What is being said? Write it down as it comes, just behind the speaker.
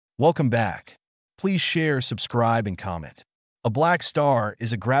Welcome back. Please share, subscribe, and comment. A black star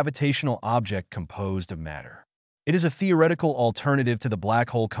is a gravitational object composed of matter. It is a theoretical alternative to the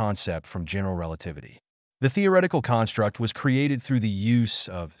black hole concept from general relativity. The theoretical construct was created through the use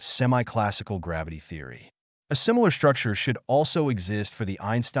of semiclassical gravity theory. A similar structure should also exist for the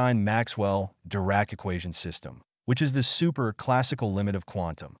Einstein-Maxwell-Dirac equation system, which is the super-classical limit of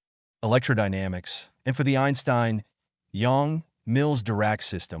quantum electrodynamics, and for the Einstein-Young-Mills-Dirac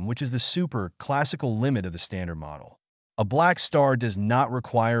system, which is the super-classical limit of the Standard Model. A black star does not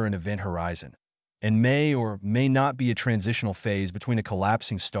require an event horizon, and may or may not be a transitional phase between a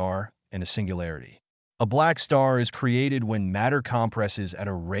collapsing star and a singularity. A black star is created when matter compresses at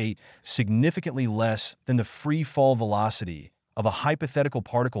a rate significantly less than the free fall velocity of a hypothetical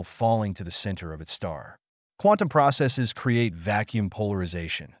particle falling to the center of its star. Quantum processes create vacuum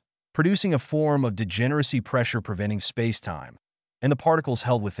polarization, producing a form of degeneracy pressure preventing space-time, and the particles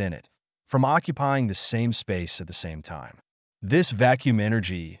held within it, from occupying the same space at the same time. This vacuum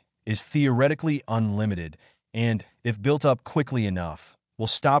energy is theoretically unlimited and, if built up quickly enough, will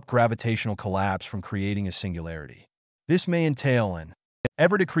stop gravitational collapse from creating a singularity. This may entail an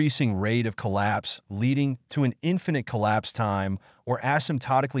ever-decreasing rate of collapse leading to an infinite collapse time or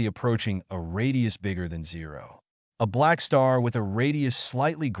asymptotically approaching a radius bigger than zero. A black star with a radius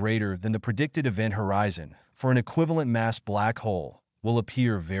slightly greater than the predicted event horizon for an equivalent mass black hole will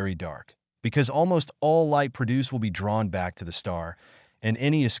appear very dark, because almost all light produced will be drawn back to the star, and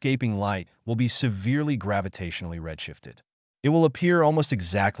any escaping light will be severely gravitationally redshifted. It will appear almost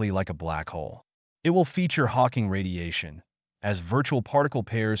exactly like a black hole. It will feature Hawking radiation, as virtual particle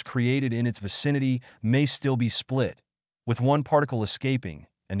pairs created in its vicinity may still be split, with one particle escaping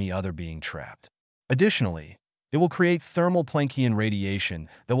and the other being trapped. Additionally, it will create thermal Planckian radiation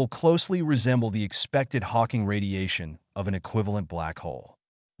that will closely resemble the expected Hawking radiation of an equivalent black hole.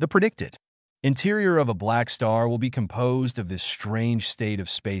 The predicted interior of a black star will be composed of this strange state of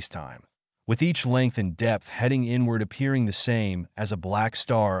spacetime, with each length and depth heading inward appearing the same as a black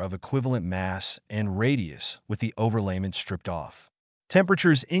star of equivalent mass and radius with the overlayment stripped off.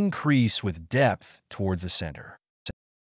 Temperatures increase with depth towards the center.